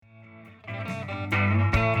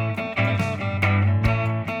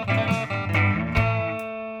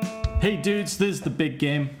Hey dudes, this is The Big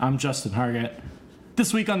Game. I'm Justin Hargett.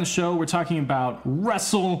 This week on the show, we're talking about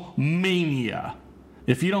Wrestlemania.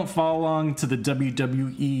 If you don't follow along to the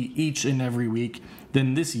WWE each and every week,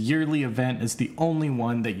 then this yearly event is the only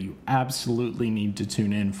one that you absolutely need to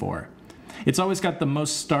tune in for. It's always got the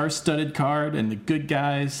most star-studded card, and the good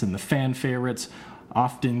guys and the fan favorites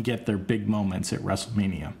often get their big moments at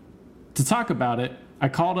WrestleMania. To talk about it, I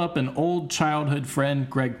called up an old childhood friend,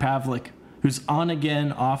 Greg Pavlik, whose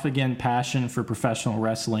on-again, off-again passion for professional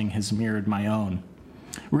wrestling has mirrored my own.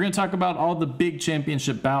 We're going to talk about all the big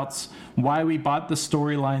championship bouts, why we bought the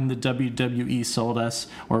storyline the WWE sold us,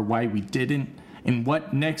 or why we didn't, and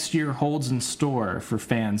what next year holds in store for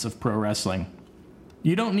fans of pro wrestling.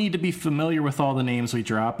 You don't need to be familiar with all the names we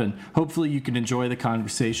drop, and hopefully you can enjoy the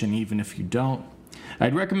conversation even if you don't.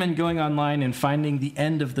 I'd recommend going online and finding the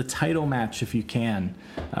end of the title match if you can.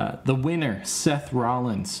 The winner, Seth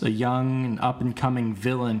Rollins, a young and up-and-coming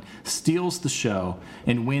villain, steals the show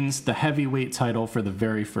and wins the heavyweight title for the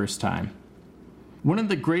very first time. One of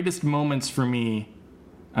the greatest moments for me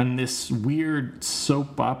on this weird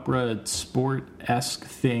soap opera sport-esque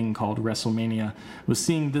thing called WrestleMania was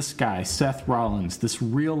seeing this guy, Seth Rollins, this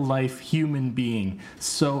real-life human being,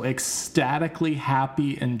 so ecstatically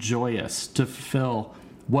happy and joyous to fulfill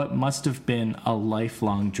what must have been a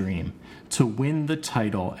lifelong dream, to win the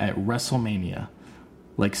title at WrestleMania,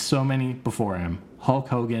 like so many before him, Hulk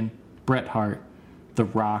Hogan, Bret Hart, The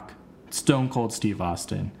Rock, Stone Cold Steve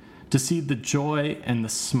Austin. To see the joy and the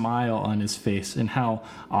smile on his face and how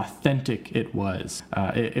authentic it was.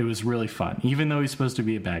 It was really fun, even though he's supposed to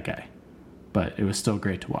be a bad guy. But it was still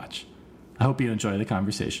great to watch. I hope you enjoy the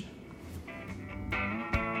conversation.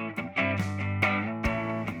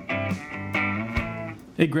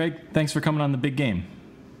 Hey, Greg, thanks for coming on The Big Game.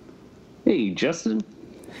 Hey, Justin.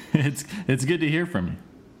 It's good to hear from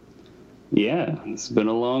you. Yeah, it's been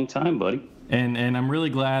a long time, buddy. And I'm really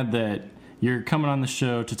glad that you're coming on the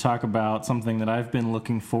show to talk about something that I've been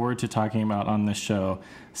looking forward to talking about on this show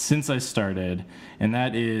since I started, and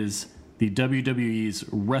that is the WWE's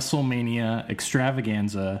WrestleMania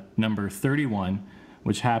Extravaganza number 31,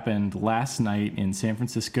 which happened last night in San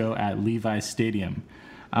Francisco at Levi's Stadium.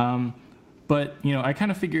 But, you know, I kind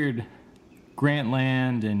of figured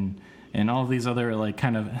Grantland and all of these other, like,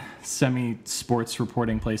 kind of semi-sports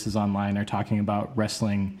reporting places online are talking about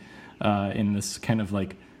wrestling in this kind of,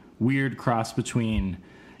 like, weird cross between,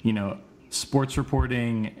 you know, sports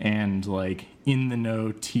reporting and like in the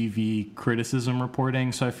know TV criticism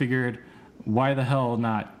reporting. So I figured, why the hell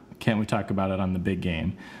not? Can't we talk about it on The Big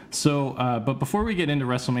Game? So, but before we get into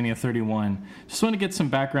WrestleMania 31, just want to get some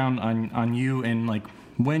background on you and like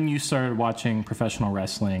when you started watching professional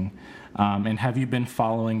wrestling, and have you been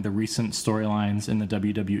following the recent storylines in the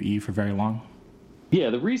WWE for very long?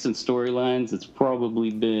 Yeah, the recent storylines, it's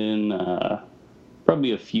probably been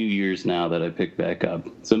probably a few years now that I picked back up.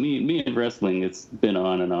 So me and wrestling, it's been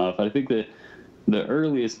on and off. I think that the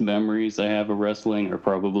earliest memories I have of wrestling are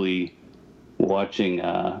probably watching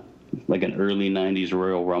like an early 90s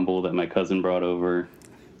Royal Rumble that my cousin brought over.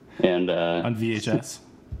 And on VHS?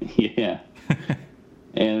 Yeah.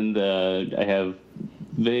 And I have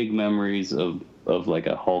vague memories of like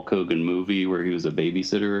a Hulk Hogan movie where he was a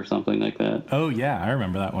babysitter or something like that. Oh, yeah, I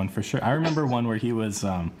remember that one for sure. I remember one where he was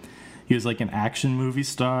like an action movie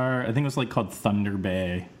star. I think it was like called Thunder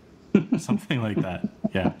Bay, something like that.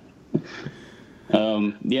 Yeah.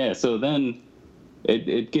 Yeah. So then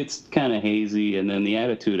it gets kind of hazy, and then the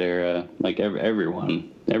Attitude Era, like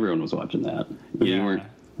everyone was watching that. Yeah.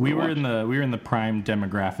 We were in the prime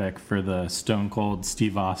demographic for the Stone Cold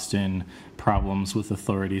Steve Austin problems with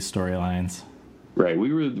authority storylines. Right.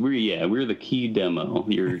 We were the key demo.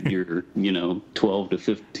 Your 12 to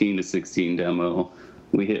 15 to 16 demo.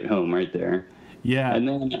 We hit home right there. Yeah. And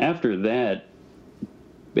then after that,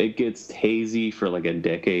 it gets hazy for like a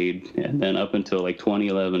decade. And then up until like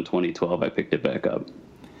 2011, 2012, I picked it back up.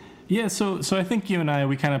 Yeah, so I think you and I,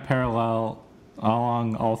 we kind of parallel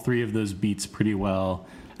along all three of those beats pretty well.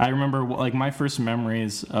 I remember like my first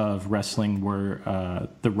memories of wrestling were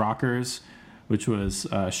the Rockers, which was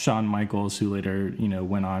Shawn Michaels, who later,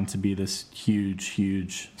 went on to be this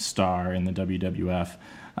huge star in the WWF.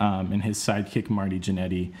 And his sidekick Marty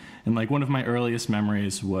Jannetty. And like one of my earliest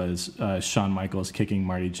memories was Shawn Michaels kicking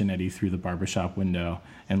Marty Jannetty through the barbershop window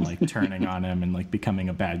and like turning on him and like becoming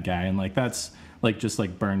a bad guy. And like that's like just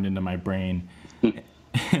like burned into my brain.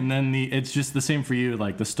 And then it's just the same for you,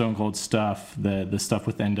 like the Stone Cold stuff, the stuff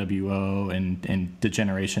with NWO and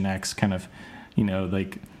Degeneration X kind of,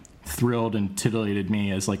 like thrilled and titillated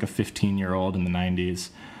me as like a 15-year-old in the 90s.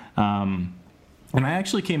 And I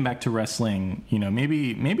actually came back to wrestling,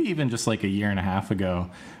 maybe even just like a year and a half ago,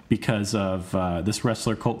 because of this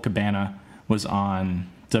wrestler Colt Cabana was on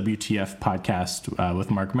WTF podcast with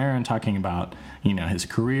Mark Maron talking about his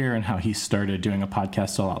career and how he started doing a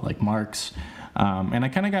podcast a lot like Mark's. And I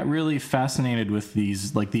kind of got really fascinated with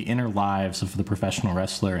these, like the inner lives of the professional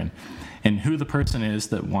wrestler and who the person is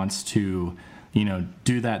that wants to,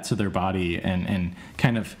 do that to their body and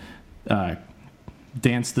kind of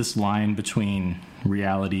dance this line between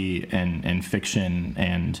reality and fiction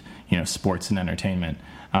and, sports and entertainment.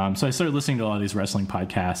 So I started listening to a lot of these wrestling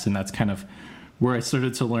podcasts, and that's kind of where I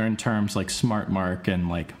started to learn terms like smart mark and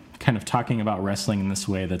like kind of talking about wrestling in this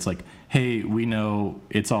way that's like, hey, we know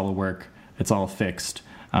it's all a work. It's all fixed,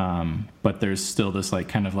 but there's still this like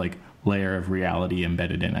kind of like layer of reality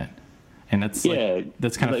embedded in it, and that's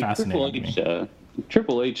that's kind of fascinating.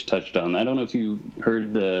 Triple H touched on that. I don't know if you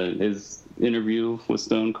heard his interview with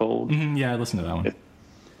Stone Cold. Mm-hmm, yeah, I listened to that one.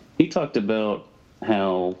 He talked about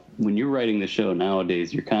how when you're writing the show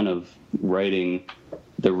nowadays, you're kind of writing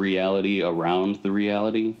the reality around the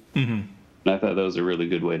reality. Mm-hmm. And I thought that was a really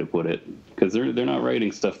good way to put it, because they're not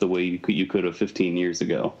writing stuff the way you could have 15 years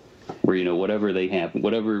ago. Where whatever they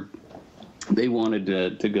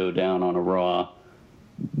wanted to go down on a Raw,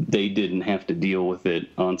 they didn't have to deal with it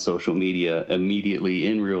on social media immediately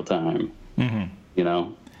in real time.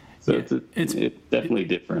 Mm-hmm. So it's definitely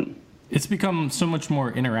different. It's become so much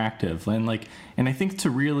more interactive, and I think to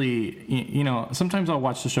really, sometimes I'll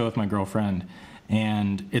watch the show with my girlfriend,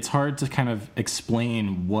 and it's hard to kind of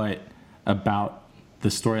explain what about the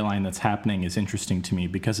storyline that's happening is interesting to me,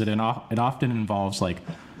 because it often involves like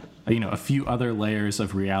a few other layers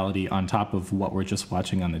of reality on top of what we're just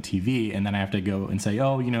watching on the TV. And then I have to go and say,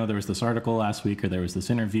 oh, there was this article last week, or there was this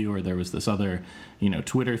interview, or there was this other,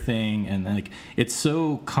 Twitter thing. And like, it's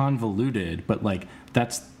so convoluted, but like,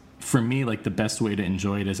 that's for me, like the best way to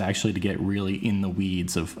enjoy it is actually to get really in the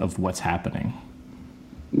weeds of what's happening.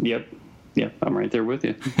 Yep. I'm right there with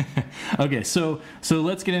you. Okay. So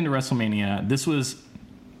let's get into WrestleMania. This was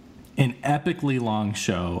an epically long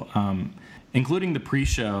show. Including the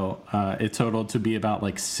pre-show, it totaled to be about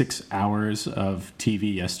like 6 hours of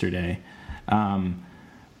TV yesterday.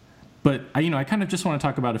 But I kind of just want to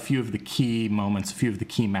talk about a few of the key moments, a few of the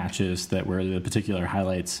key matches that were the particular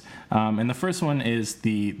highlights. And the first one is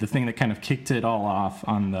the thing that kind of kicked it all off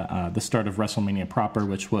on the start of WrestleMania proper,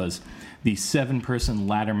 which was the 7-person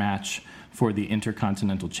ladder match for the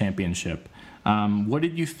Intercontinental Championship. What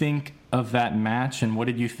did you think of that match, and what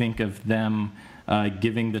did you think of them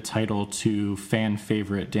giving the title to fan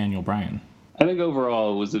favorite Daniel Bryan? I think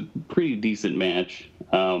overall it was a pretty decent match.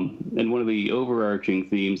 And one of the overarching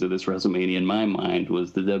themes of this WrestleMania in my mind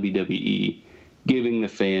was the WWE giving the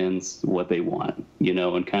fans what they want,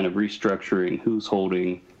 and kind of restructuring who's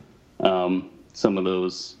holding some of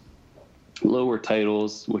those lower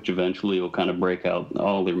titles, which eventually will kind of break out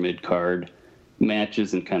all their mid-card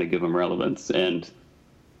matches and kind of give them relevance. And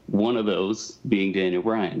one of those being Daniel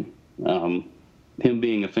Bryan. Him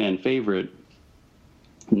being a fan favorite,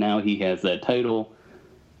 now he has that title.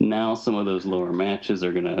 Now some of those lower matches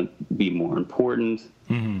are going to be more important.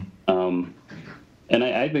 Mm-hmm. And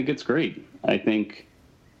I think it's great. I think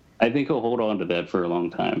he'll hold on to that for a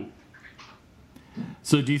long time.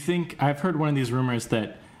 So do you think, I've heard one of these rumors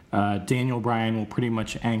that Daniel Bryan will pretty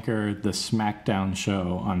much anchor the SmackDown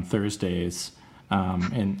show on Thursdays,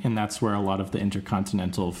 and that's where a lot of the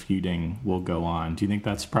Intercontinental feuding will go on. Do you think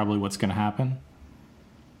that's probably what's going to happen?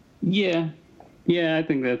 Yeah, I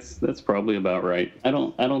think that's probably about right. I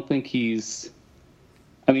don't think he's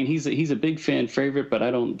a big fan favorite, but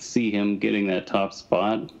I don't see him getting that top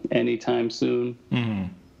spot anytime soon.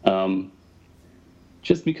 Mm-hmm.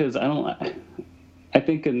 Just because I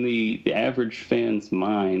think in the average fan's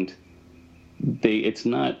mind, it's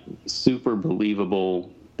not super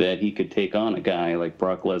believable that he could take on a guy like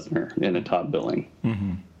Brock Lesnar in a top billing.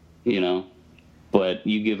 Mm-hmm. But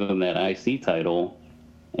you give him that IC title,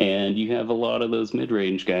 and you have a lot of those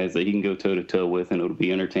mid-range guys that he can go toe-to-toe with, and it'll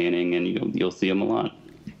be entertaining, and you'll see him a lot.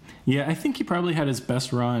 Yeah, I think he probably had his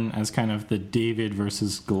best run as kind of the David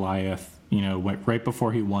versus Goliath, right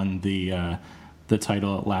before he won the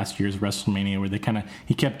title at last year's WrestleMania, where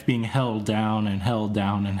he kept being held down and held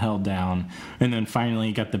down and held down, and then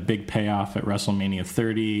finally got the big payoff at WrestleMania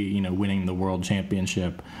 30, winning the World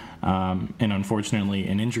Championship. And unfortunately,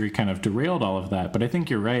 an injury kind of derailed all of that. But I think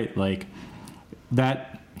you're right, like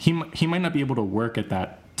that. He might not be able to work at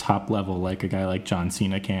that top level like a guy like John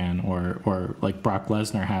Cena can, or like Brock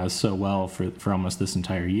Lesnar has so well for almost this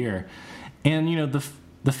entire year. And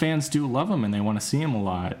the fans do love him, and they want to see him a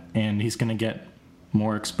lot, and he's going to get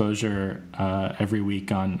more exposure every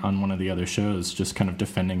week on one of the other shows, just kind of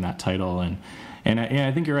defending that title. And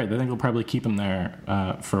I think you're right. I think they'll probably keep him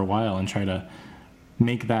there for a while and try to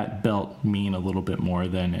make that belt mean a little bit more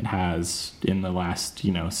than it has in the last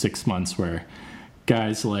 6 months, where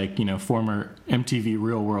guys like former MTV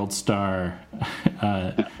Real World star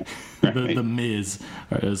the Miz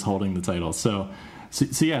is holding the title. So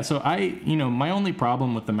I my only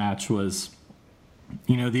problem with the match was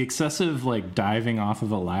the excessive diving off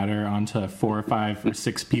of a ladder onto 4 or 5 or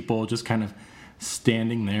 6 people just kind of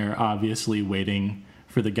standing there, obviously waiting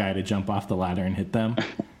for the guy to jump off the ladder and hit them.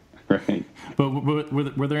 Right. But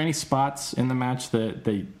were there any spots in the match that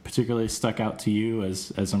they particularly stuck out to you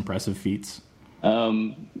as impressive feats?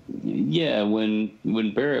 Yeah,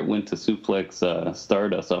 when Barrett went to suplex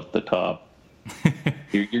Stardust off the top,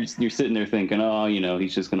 you're sitting there thinking,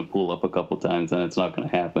 he's just going to pull up a couple times and it's not going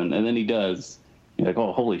to happen, and then he does. You're like,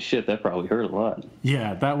 oh, holy shit, that probably hurt a lot.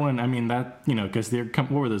 Yeah, that one. I mean, that because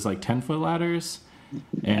what were those 10-foot ladders,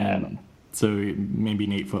 and so maybe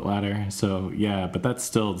an 8-foot ladder. So yeah, but that's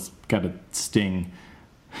still got a sting.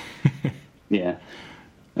 Yeah,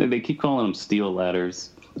 they keep calling them steel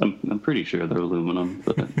ladders. I'm pretty sure they're aluminum.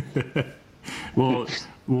 But well,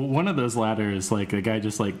 one of those ladders, a guy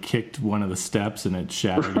just kicked one of the steps and it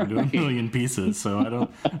shattered into a million pieces. So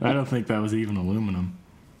I don't think that was even aluminum.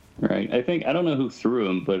 Right. I don't know who threw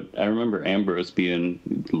him, but I remember Ambrose being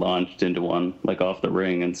launched into one off the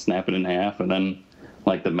ring and snapping in half, and then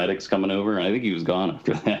the medics coming over, and I think he was gone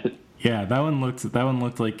after that. Yeah, that one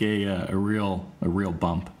looked like a real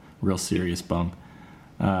bump, real serious bump.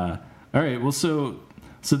 All right. Well, so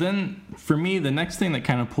then for me, the next thing that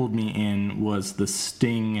kind of pulled me in was the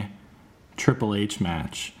Sting Triple H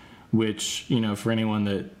match, which, for anyone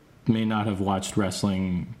that may not have watched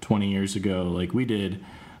wrestling 20 years ago like we did,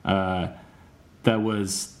 that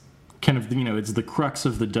was kind of, it's the crux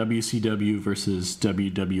of the WCW versus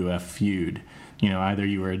WWF feud. Either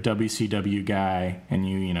you were a WCW guy and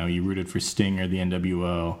you rooted for Sting or the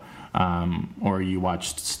NWO, or you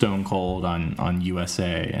watched Stone Cold on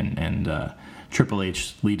USA and Triple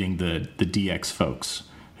H leading the DX folks,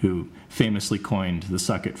 who famously coined the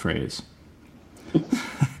suck it phrase.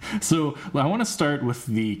 So I want to start with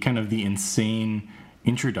the kind of the insane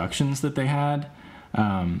introductions that they had.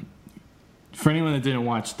 For anyone that didn't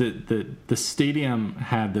watch, the stadium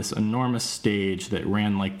had this enormous stage that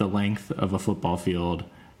ran the length of a football field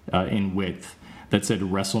in width that said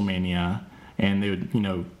Wrestlemania, and they would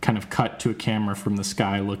kind of cut to a camera from the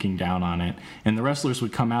sky looking down on it, and the wrestlers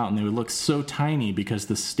would come out and they would look so tiny because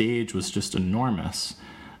the stage was just enormous.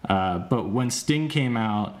 But when Sting came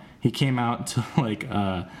out, he came out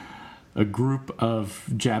to a group of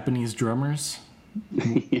Japanese drummers.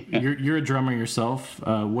 Yeah. You're a drummer yourself.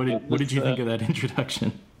 What did you think of that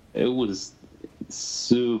introduction? It was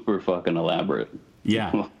super fucking elaborate.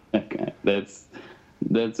 Yeah. That's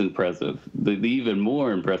impressive. The even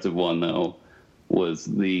more impressive one, though, was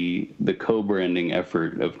the co-branding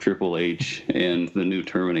effort of Triple H and the new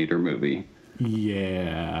Terminator movie.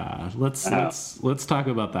 Yeah. Let's talk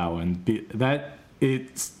about that one.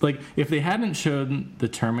 It's if they hadn't shown the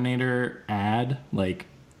Terminator ad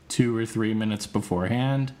 2 or 3 minutes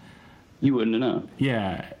beforehand, you wouldn't have known.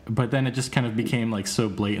 Yeah, but then it just kind of became so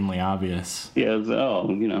blatantly obvious. Yeah, it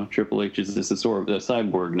was, Triple H is just a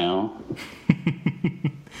cyborg now.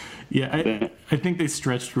 Yeah, I think they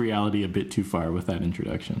stretched reality a bit too far with that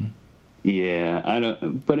introduction. Yeah, I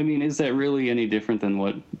don't. But I mean, is that really any different than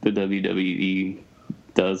what the WWE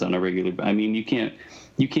does on a regular? I mean, you can't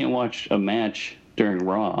watch a match during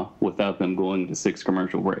Raw without them going to 6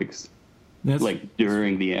 commercial breaks. That's,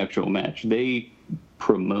 during the actual match, they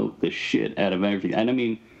promote the shit out of everything. And I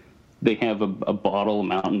mean, they have a bottle of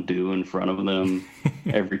Mountain Dew in front of them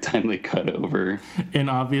every time they cut over. And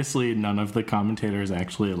obviously, none of the commentators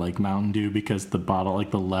actually like Mountain Dew because the bottle,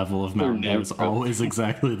 the level of Mountain Dew is always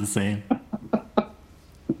exactly the same.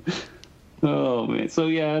 Oh man! So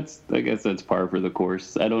yeah, I guess that's par for the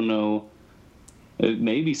course. I don't know.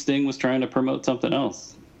 Maybe Sting was trying to promote something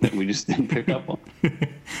else that we just didn't pick up on.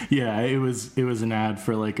 Yeah, it was an ad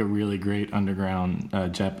for a really great underground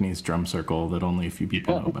Japanese drum circle that only a few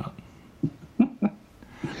people know about.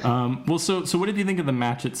 Well, so what did you think of the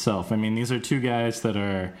match itself? I mean, these are two guys that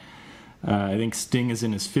are, I think Sting is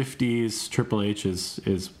in his 50s, Triple H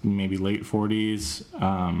is maybe late 40s.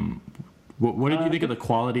 What did you think of the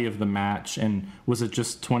quality of the match, and was it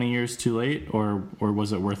just 20 years too late, or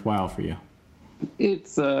was it worthwhile for you?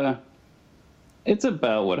 It's about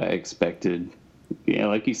what I expected. Yeah,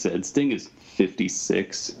 like you said, Sting is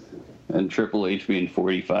 56, and Triple H being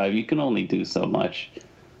 45. You can only do so much.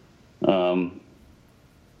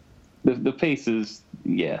 the pace is,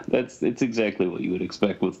 it's exactly what you would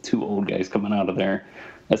expect with two old guys coming out of there.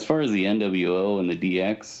 As far as the NWO and the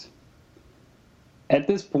DX, at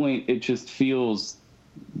this point, it just feels,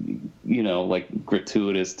 like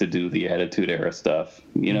gratuitous to do the Attitude Era stuff.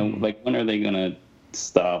 Like, when are they going to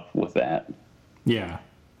stop with that? Yeah.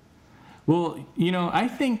 Well, I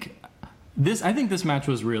think this match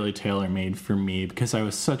was really tailor-made for me because I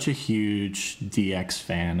was such a huge DX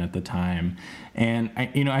fan at the time. And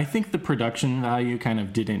I think the production value kind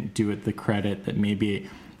of didn't do it the credit that maybe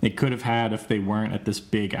it could have had if they weren't at this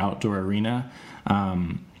big outdoor arena.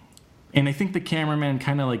 And I think the cameraman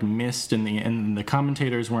kind of like missed and the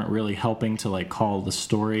commentators weren't really helping to like call the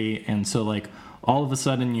story. And so like all of a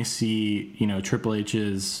sudden you see, Triple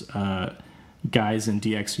H's guys in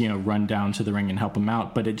DX, run down to the ring and help him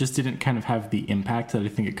out, but it just didn't kind of have the impact that I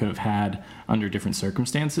think it could have had under different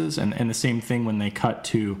circumstances. And the same thing when they cut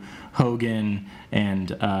to Hogan and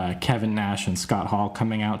Kevin Nash and Scott Hall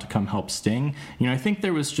coming out to come help Sting. I think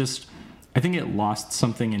it lost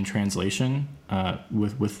something in translation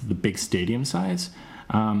with the big stadium size.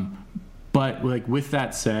 But like with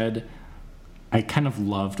that said, I kind of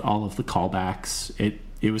loved all of the callbacks.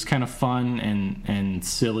 It was kind of fun and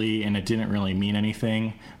silly, and it didn't really mean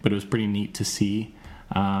anything, but it was pretty neat to see.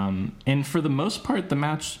 And for the most part, the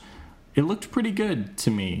match, it looked pretty good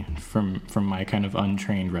to me from my kind of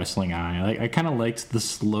untrained wrestling eye. I kind of liked the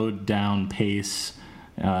slowed down pace,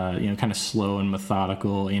 kind of slow and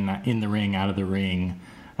methodical in the ring, out of the ring.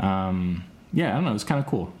 I don't know, it was kind of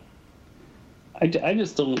cool. I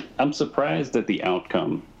just don't. I'm surprised at the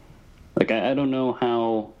outcome. Like I don't know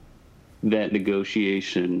how that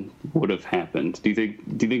negotiation would have happened. Do you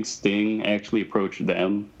think Sting actually approached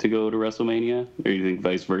them to go to WrestleMania, or do you think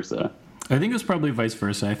vice versa? I think it was probably vice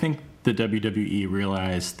versa. I think the WWE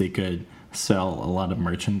realized they could sell a lot of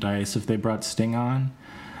merchandise if they brought Sting on.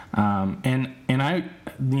 And I,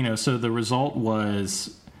 so the result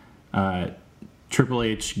was Triple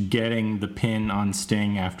H getting the pin on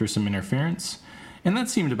Sting after some interference. And that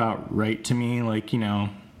seemed about right to me. Like,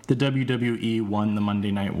 the WWE won the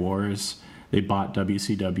Monday Night Wars. They bought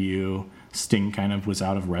WCW. Sting kind of was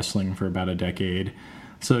out of wrestling for about a decade.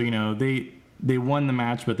 So, they won the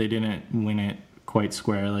match, but they didn't win it quite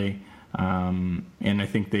squarely. And I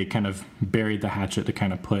think they kind of buried the hatchet to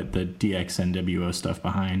kind of put the DX NWO stuff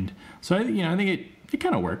behind. So, I think it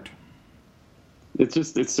kind of worked.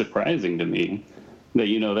 It's surprising to me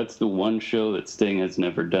that, that's the one show that Sting has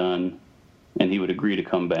never done, and he would agree to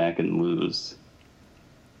come back and lose.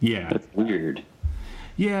 Yeah. That's weird.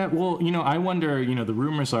 Yeah, well, I wonder, the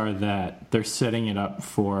rumors are that they're setting it up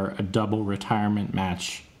for a double retirement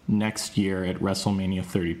match next year at WrestleMania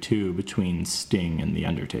 32 between Sting and The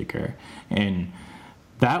Undertaker. And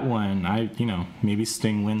that one, maybe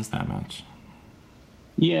Sting wins that match.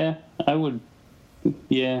 Yeah, that would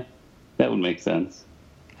make sense.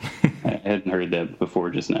 I hadn't heard that before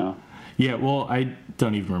just now. Yeah, well, I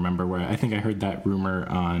don't even remember where. I think I heard that rumor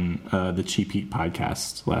on the Cheap Heat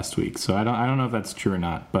podcast last week. So I don't know if that's true or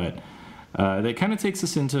not. But that kind of takes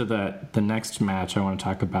us into the next match I want to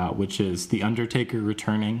talk about, which is The Undertaker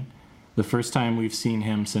returning. The first time we've seen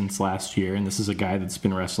him since last year, and this is a guy that's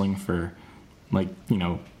been wrestling for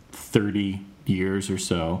 30 years or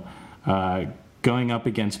so, going up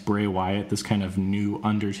against Bray Wyatt, this kind of new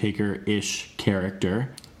Undertaker-ish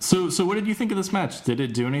character. So what did you think of this match? Did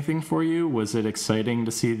it do anything for you? Was it exciting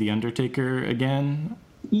to see The Undertaker again?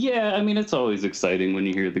 Yeah, I mean, it's always exciting when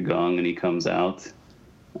you hear the gong and he comes out.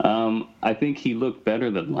 I think he looked better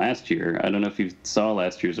than last year. I don't know if you saw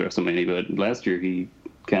last year's WrestleMania, but last year he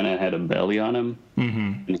kind of had a belly on him. Mm-hmm.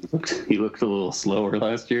 And he looked a little slower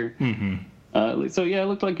last year. Mm-hmm. So, yeah, it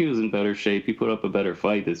looked like he was in better shape. He put up a better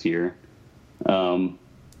fight this year.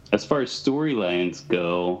 As far as storylines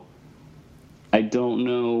go, I don't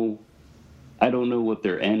know what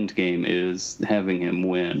their end game is having him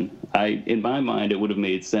win. In my mind, it would have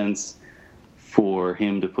made sense for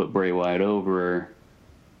him to put Bray Wyatt over,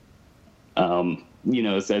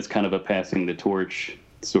 as kind of a passing the torch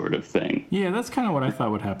sort of thing. Yeah, that's kind of what I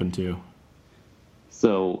thought would happen too.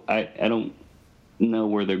 So I don't know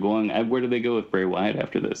where they're going. Where do they go with Bray Wyatt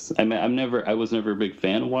after this? I was never a big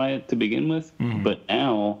fan of Wyatt to begin with, mm-hmm. But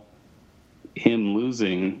now him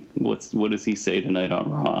losing, what does he say tonight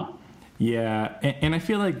on Raw? Yeah, and I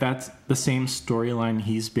feel like that's the same storyline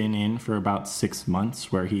he's been in for about 6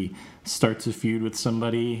 months, where he starts a feud with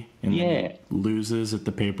somebody and then loses at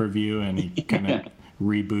the pay-per-view, and he kind of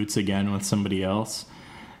reboots again with somebody else.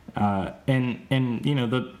 It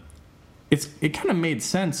kind of made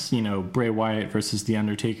sense, Bray Wyatt versus The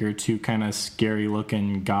Undertaker, two kind of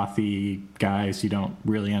scary-looking, gothy guys you don't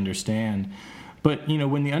really understand. But,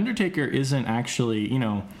 when The Undertaker isn't actually,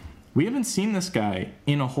 we haven't seen this guy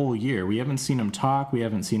in a whole year. We haven't seen him talk. We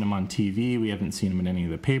haven't seen him on TV. We haven't seen him in any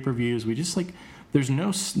of the pay-per-views. We just, there's no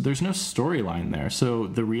storyline there. So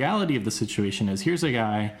the reality of the situation is, here's a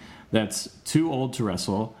guy that's too old to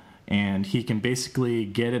wrestle, and he can basically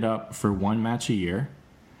get it up for one match a year.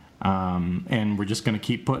 And we're just going to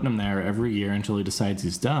keep putting him there every year until he decides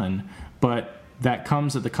he's done. But that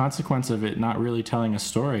comes at the consequence of it not really telling a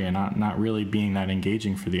story and not really being that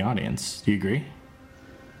engaging for the audience. Do you agree?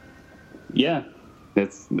 Yeah,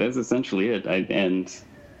 that's essentially it. I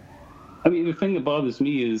mean, the thing that bothers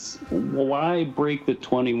me is, why break the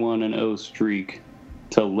 21-0 streak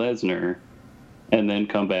to Lesnar and then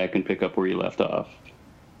come back and pick up where you left off?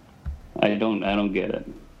 I don't get it.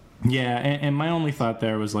 Yeah, and my only thought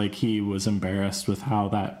there was he was embarrassed with how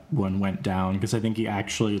that one went down, because I think he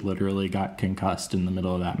actually literally got concussed in the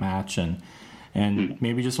middle of that match, and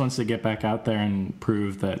maybe just wants to get back out there and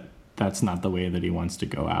prove that that's not the way that he wants to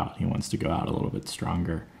go out. He wants to go out a little bit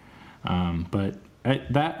stronger. But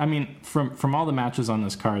from all the matches on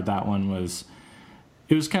this card, that one was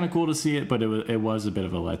kind of cool to see it, but it was a bit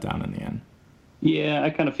of a letdown in the end. Yeah,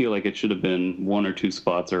 I kind of feel like it should have been one or two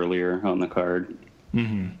spots earlier on the card.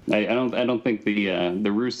 Mm-hmm. I don't think the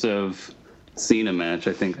Rusev Cena match,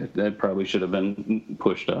 I think that probably should have been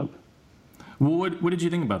pushed up. Well, what did you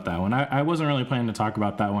think about that one? I wasn't really planning to talk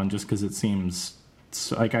about that one just because it seems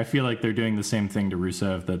like I feel like they're doing the same thing to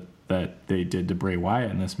Rusev that they did to Bray Wyatt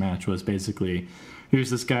in this match. Was basically, here's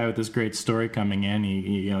this guy with this great story coming in.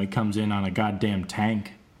 He comes in on a goddamn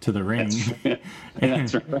tank to the ring.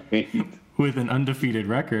 That's right. With an undefeated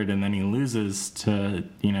record, and then he loses to,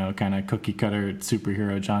 kind of cookie cutter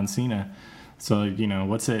superhero John Cena. So,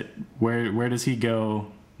 what's it? Where does he go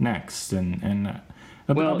next? And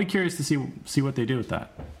I'll be curious to see what they do with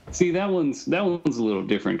that. See, that one's a little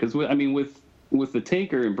different, because with the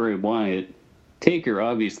Taker and Bray Wyatt, Taker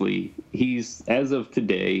obviously, he's, as of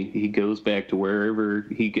today, he goes back to wherever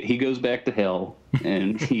he goes back to hell,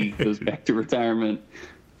 and he goes back to retirement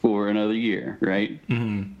for another year, right?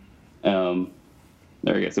 Mm-hmm.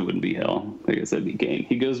 I guess it wouldn't be hell. I guess that'd be game.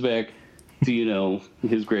 He goes back to,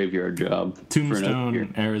 his graveyard job.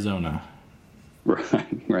 Tombstone, Arizona.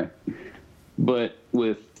 Right. But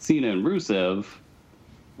with Cena and Rusev,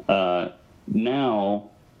 now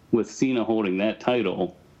with Cena holding that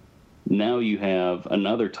title, now you have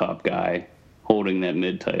another top guy holding that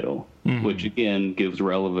mid title, mm-hmm. which again gives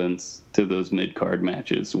relevance to those mid-card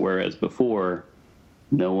matches, whereas before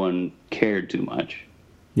no one cared too much.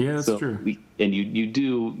 Yeah, that's true. And you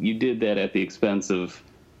did that at the expense of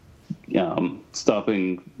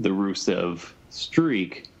stopping the Rusev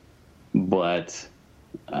streak, but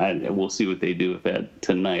we'll see what they do with that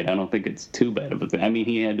tonight. I don't think it's too bad of a thing. I mean,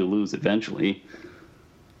 he had to lose eventually.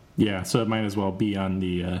 Yeah, so it might as well be on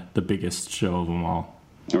the biggest show of them all.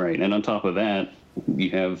 Right, and on top of that, you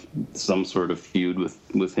have some sort of feud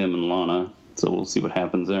with him and Lana, so we'll see what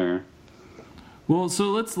happens there. Well, so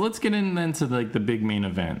let's get in then to the big main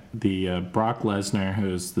event. The Brock Lesnar,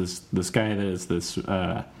 who's this guy that is this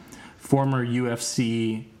former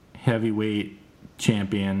UFC heavyweight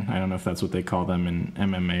champion. I don't know if that's what they call them in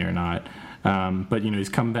MMA or not. But he's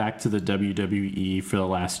come back to the WWE for the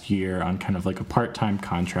last year on kind of like a part-time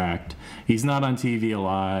contract. He's not on TV a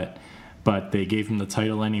lot, but they gave him the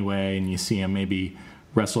title anyway, and you see him maybe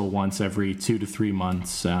wrestle once every 2 to 3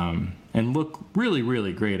 months and look really,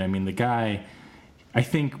 really great. I mean, the guy, I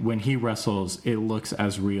think when he wrestles, it looks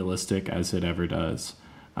as realistic as it ever does.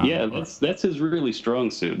 Yeah, that's his really strong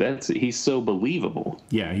suit. He's so believable.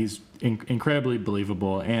 Yeah, he's incredibly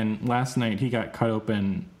believable. And last night he got cut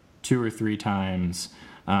open 2 or 3 times,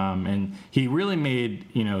 and he really made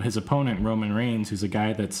his opponent Roman Reigns, who's a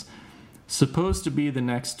guy that's supposed to be the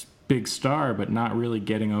next big star, but not really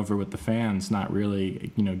getting over with the fans, not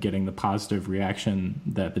really getting the positive reaction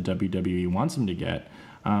that the WWE wants him to get.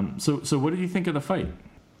 So what did you think of the fight?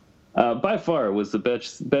 By far, it was the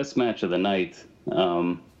best match of the night.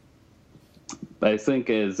 I think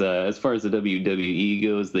as far as the WWE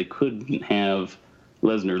goes, they couldn't have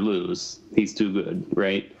Lesnar lose. He's too good,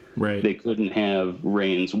 right? Right. They couldn't have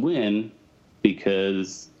Reigns win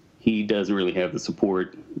because he doesn't really have the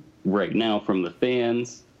support right now from the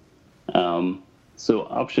fans. So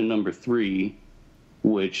option number 3,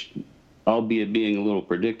 which, albeit being a little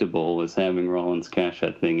predictable, is having Rollins cash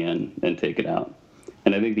that thing in and take it out.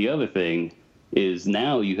 And I think the other thing is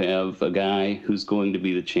now you have a guy who's going to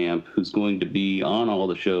be the champ, who's going to be on all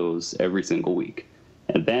the shows every single week.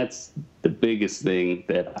 And that's the biggest thing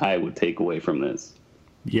that I would take away from this.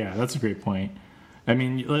 Yeah, that's a great point. I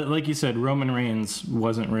mean, like you said, Roman Reigns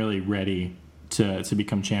wasn't really ready to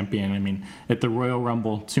become champion. I mean, at the Royal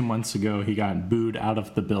Rumble 2 months ago, he got booed out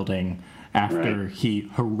of the building after he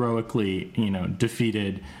heroically,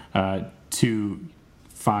 defeated 2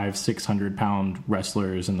 500-600 pound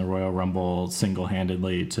wrestlers in the Royal Rumble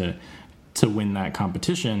single-handedly to win that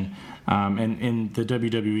competition. And the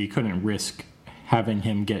WWE couldn't risk having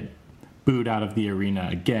him get booed out of the arena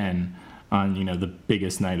again on, the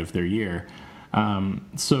biggest night of their year.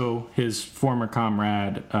 So his former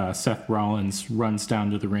comrade, Seth Rollins, runs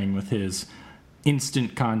down to the ring with his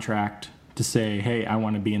instant contract to say, hey, I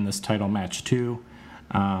want to be in this title match too.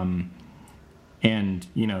 And,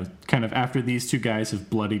 kind of after these two guys have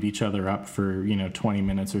bloodied each other up for, 20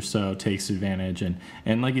 minutes or so, takes advantage.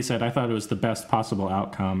 And like you said, I thought it was the best possible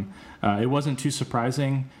outcome. It wasn't too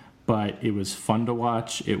surprising, but it was fun to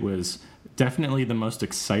watch. It was definitely the most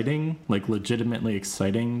exciting, like legitimately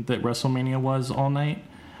exciting that WrestleMania was all night.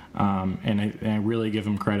 And I really give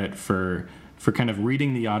him credit for kind of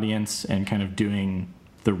reading the audience and kind of doing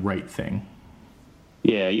the right thing.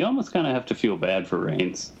 Yeah, you almost kind of have to feel bad for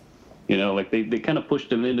Reigns. Like they kind of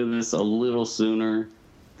pushed him into this a little sooner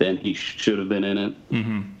than he should have been in it.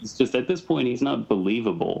 Mm-hmm. It's just at this point, he's not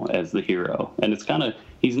believable as the hero. And it's kind of,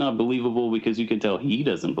 he's not believable because you can tell he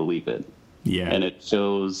doesn't believe it. Yeah. And it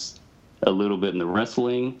shows a little bit in the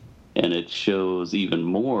wrestling, and it shows even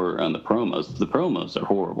more on the promos. The promos are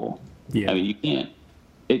horrible. Yeah. I mean, you can't,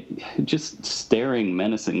 just staring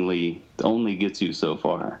menacingly only gets you so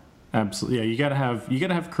far. Absolutely, yeah. You gotta have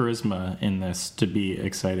charisma in this to be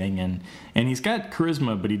exciting, and he's got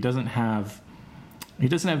charisma, but he doesn't have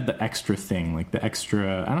the extra thing, like the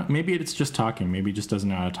extra. Maybe it's just talking. Maybe he just doesn't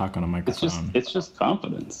know how to talk on a microphone. It's just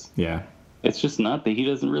confidence. Yeah. It's just not that he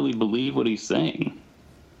doesn't really believe what he's saying.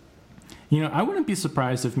 I wouldn't be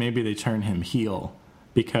surprised if maybe they turn him heel,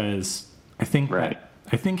 because I think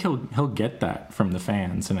he'll get that from the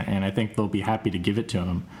fans, and I think they'll be happy to give it to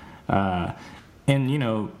him. And,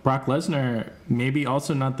 Brock Lesnar, maybe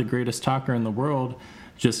also not the greatest talker in the world,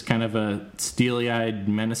 just kind of a steely-eyed,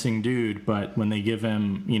 menacing dude. But when they give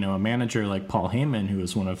him, a manager like Paul Heyman, who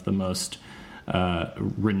is one of the most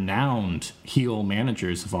renowned heel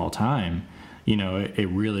managers of all time, it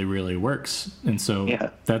really, really works. And so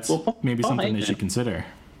that's maybe something they should consider.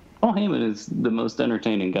 Paul Heyman is the most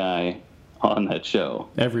entertaining guy on that show.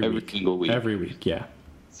 Every single week. Every week, yeah.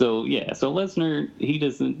 So Lesnar, he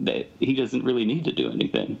doesn't really need to do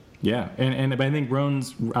anything. Yeah, and I think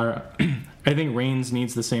Reigns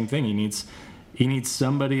needs the same thing. He needs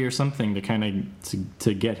somebody or something to kind of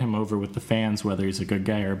to get him over with the fans, whether he's a good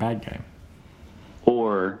guy or a bad guy.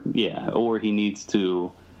 Or he needs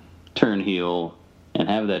to turn heel and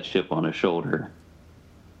have that chip on his shoulder,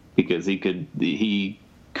 because he could empathize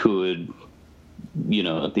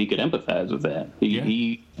with that.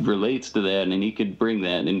 He relates to that, and he could bring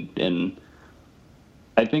that, and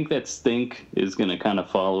I think that stink is going to kind of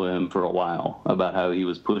follow him for a while about how he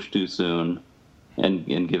was pushed too soon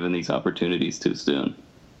and given these opportunities too soon.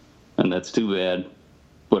 And that's too bad,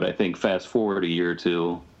 but I think fast forward a year or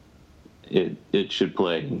two, it should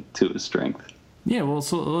play to his strength. Yeah, well,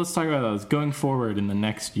 so let's talk about that. Going forward in the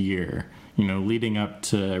next year, leading up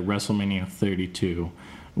to WrestleMania 32,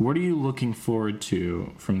 what are you looking forward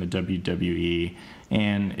to from the WWE?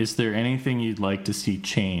 And is there anything you'd like to see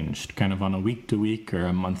changed kind of on a week-to-week or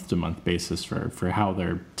a month-to-month basis for how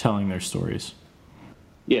they're telling their stories?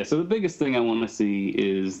 Yeah, so the biggest thing I want to see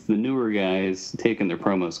is the newer guys taking their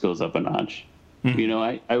promo skills up a notch.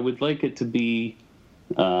 Mm-hmm. I would like it to be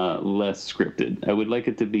less scripted. I would like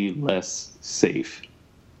it to be less safe.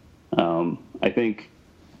 I think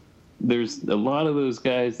there's a lot of those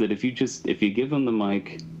guys that if you give them the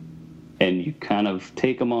mic and you kind of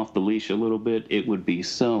take them off the leash a little bit, it would be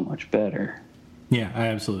so much better. Yeah, I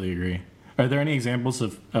absolutely agree. Are there any examples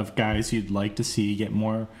of guys you'd like to see get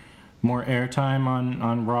more airtime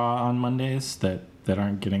on Raw on Mondays that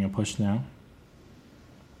aren't getting a push now?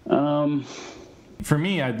 For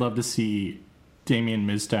me, I'd love to see Damien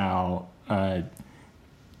Mizdow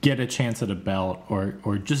get a chance at a belt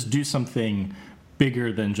or just do something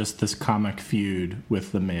bigger than just this comic feud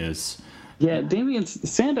with The Miz. Yeah, Damien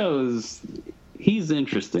Sandow he's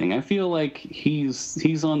interesting. I feel like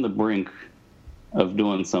he's on the brink of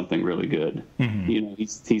doing something really good. Mm-hmm.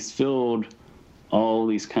 He's filled all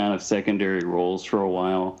these kind of secondary roles for a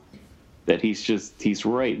while that he's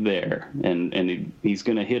right there, and he's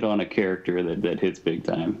going to hit on a character that hits big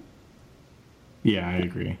time. Yeah, I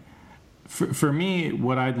agree. For me,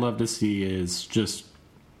 what I'd love to see is just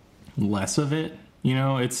less of it.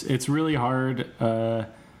 It's really hard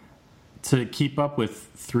to keep up with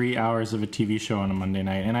 3 hours of a TV show on a Monday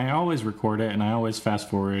night. And I always record it, and I always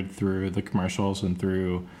fast forward through the commercials and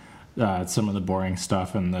through some of the boring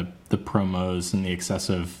stuff and the promos and the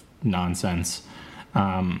excessive nonsense.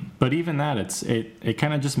 But even that, it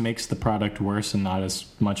kind of just makes the product worse and not as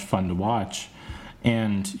much fun to watch.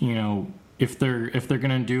 And if they're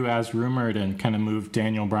gonna do as rumored and kind of move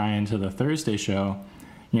Daniel Bryan to the Thursday show,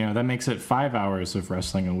 that makes it 5 hours of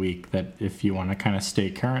wrestling a week that if you want to kind of stay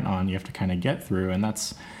current on, you have to kind of get through, and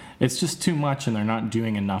it's just too much, and they're not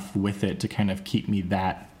doing enough with it to kind of keep me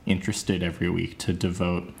that interested every week to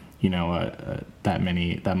devote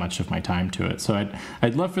that much of my time to it. So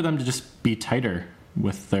I'd love for them to just be tighter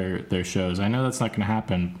with their shows. I know that's not going to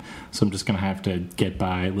happen, so I'm just going to have to get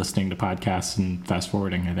by listening to podcasts and fast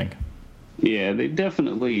forwarding, I think. Yeah, they've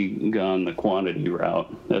definitely gone the quantity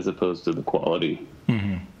route as opposed to the quality.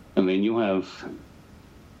 Mm-hmm. I mean, you'll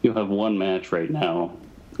have one match right now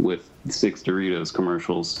with 6 Doritos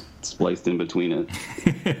commercials spliced in between it.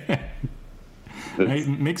 It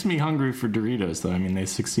makes me hungry for Doritos, though. I mean, they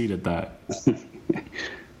succeed at that.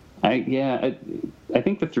 I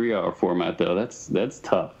think the 3-hour format, though, that's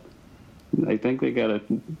tough. I think they gotta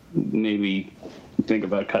maybe think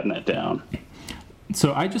about cutting that down.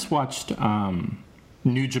 So I just watched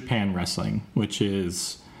New Japan Wrestling, which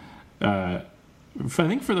is, I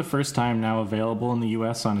think for the first time now available in the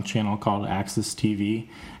U.S. on a channel called Access TV,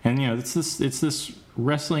 and it's this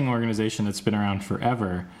wrestling organization that's been around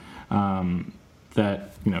forever.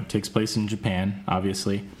 That takes place in Japan,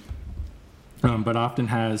 obviously, but often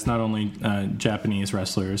has not only Japanese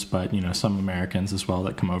wrestlers, but some Americans as well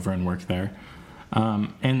that come over and work there.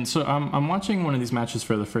 And so I'm watching one of these matches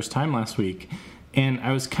for the first time last week, and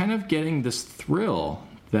I was kind of getting this thrill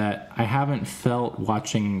that I haven't felt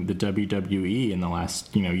watching the WWE in the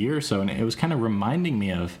last year or so, and it was kind of reminding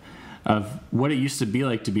me of what it used to be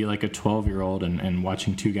like a 12-year-old and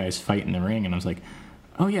watching two guys fight in the ring, and I was like,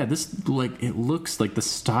 oh yeah, this it looks like the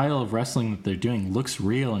style of wrestling that they're doing looks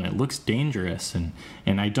real and it looks dangerous, and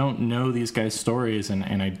I don't know these guys' stories, and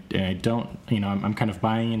I don't I'm kind of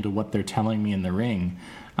buying into what they're telling me in the ring,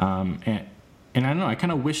 and I don't know, I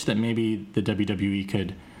kind of wish that maybe the WWE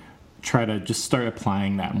could try to just start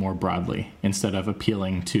applying that more broadly instead of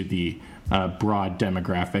appealing to the broad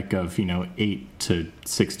demographic of 8 to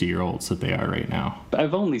 60-year-olds that they are right now.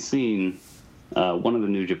 I've only seen one of the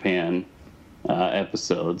New Japan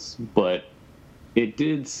episodes, but it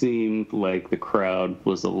did seem like the crowd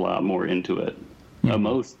was a lot more into it. Mm-hmm.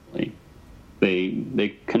 Emotionally,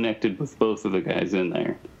 they connected with both of the guys in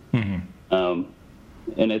there. Mm-hmm.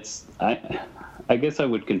 And it's I guess I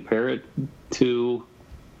would compare it to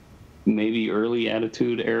maybe early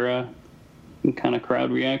Attitude Era kind of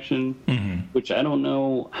crowd reaction, mm-hmm. which I don't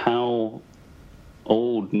know how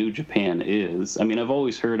old New Japan is. I mean, I've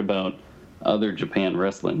always heard about other Japan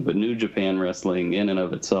wrestling, but New Japan wrestling in and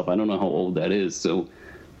of itself, I don't know how old that is. So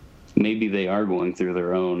maybe they are going through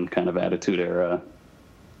their own kind of Attitude Era,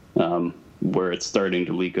 where it's starting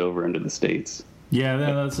to leak over into the States. Yeah,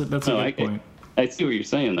 that's a good point. I see what you're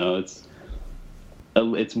saying, though.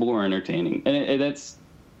 It's more entertaining, and that's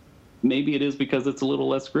maybe it is because it's a little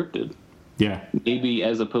less scripted. Yeah. Maybe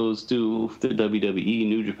as opposed to the WWE,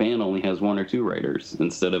 New Japan only has 1 or 2 writers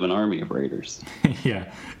instead of an army of writers.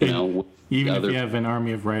 Yeah. Even if you have an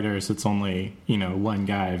army of writers, it's only, one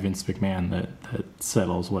guy, Vince McMahon, that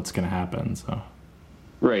settles what's going to happen. So.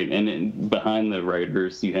 Right. And behind the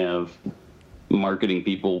writers, you have marketing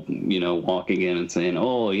people, walking in and saying,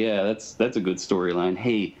 oh, yeah, that's a good storyline.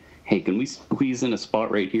 Hey, can we squeeze in a spot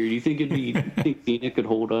right here? Do you think think Cena could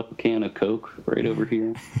hold up a can of Coke right over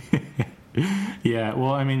here? Yeah,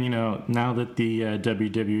 well, I mean, now that the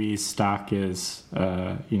WWE stock is,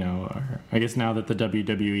 I guess now that the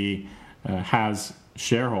WWE has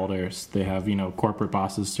shareholders, they have, corporate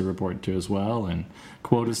bosses to report to as well, and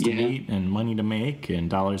quotas to meet, and money to make, and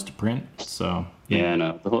dollars to print. So yeah,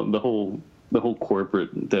 no, the whole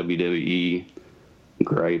corporate WWE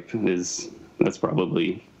gripe that's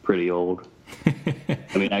probably pretty old. I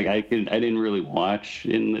mean, I didn't really watch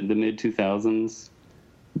in the mid 2000s.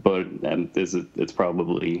 But it's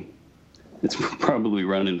probably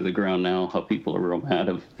run into the ground now. How people are real mad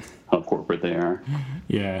of how corporate they are.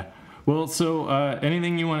 Yeah. Well, so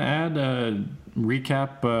anything you want to add?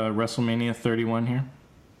 Recap WrestleMania 31 here.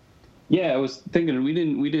 Yeah, I was thinking we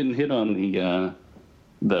didn't hit on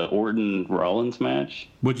the Orton Rollins match.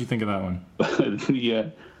 What'd you think of that one? Yeah,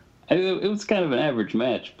 it was kind of an average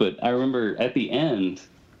match, but I remember at the end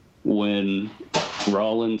when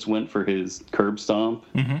Rollins went for his curb stomp,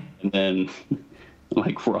 mm-hmm. and then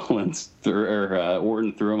Orton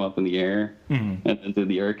threw him up in the air, mm-hmm. and then did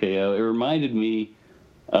the RKO. It reminded me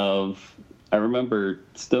of, I remember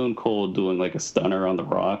Stone Cold doing a stunner on The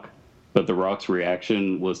Rock, but The Rock's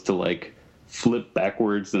reaction was to flip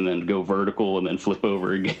backwards and then go vertical and then flip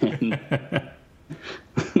over again.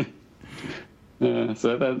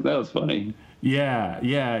 So that was funny. Yeah.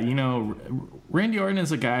 You know, Randy Orton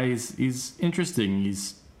is a guy. He's interesting.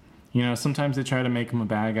 He's, you know, sometimes they try to make him a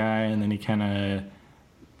bad guy, and then he kind of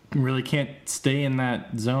really can't stay in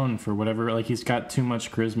that zone for whatever. Like, he's got too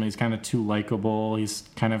much charisma. He's kind of too likable. He's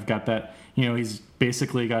kind of got that, you know, he's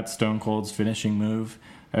basically got Stone Cold's finishing move.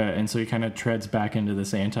 And so he kind of treads back into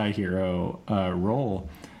this anti-hero role.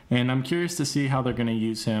 And I'm curious to see how they're going to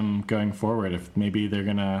use him going forward. If maybe they're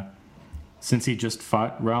going to, since he just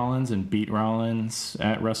fought Rollins and beat Rollins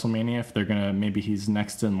at WrestleMania, if they're going to, maybe he's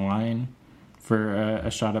next in line for a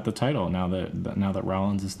shot at the title now that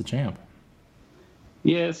Rollins is the champ.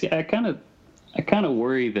 Yeah, see, I kind of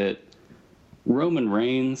worry that Roman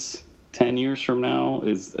Reigns 10 years from now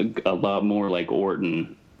is a lot more like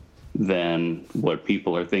Orton than what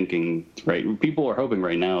people are thinking, right? People are hoping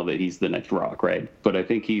right now that he's the next Rock, right? But I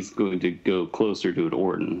think he's going to go closer to an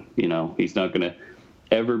Orton. You know, he's not going to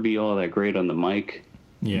ever be all that great on the mic,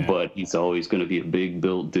 but he's always going to be a big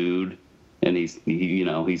built dude, and he's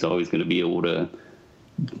always going to be able to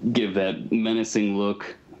give that menacing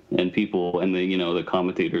look, and people and the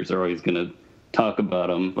commentators are always going to talk about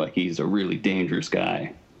him like he's a really dangerous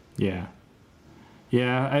guy. Yeah,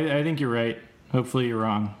 I think you're right. Hopefully you're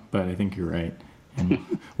wrong, but I think you're right.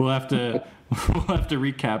 And we'll have to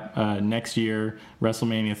recap next year,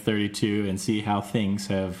 WrestleMania 32, and see how things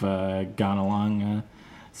have gone along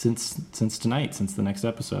since tonight, since the next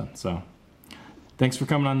episode. So, thanks for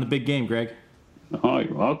coming on The Big Game, Greg. Oh,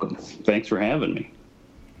 you're welcome. Thanks for having me.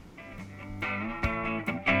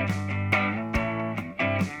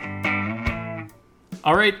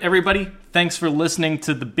 All right, everybody. Thanks for listening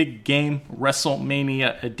to The Big Game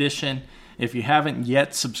WrestleMania edition. If you haven't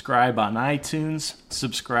yet, subscribe on iTunes,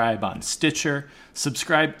 subscribe on Stitcher,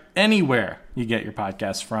 subscribe anywhere you get your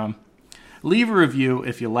podcasts from. Leave a review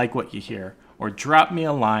if you like what you hear, or drop me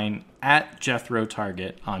a line at Jethro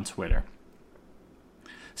Target on Twitter.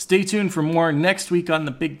 Stay tuned for more next week on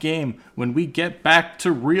The Big Game when we get back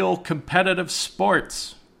to real competitive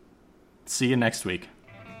sports. See you next week.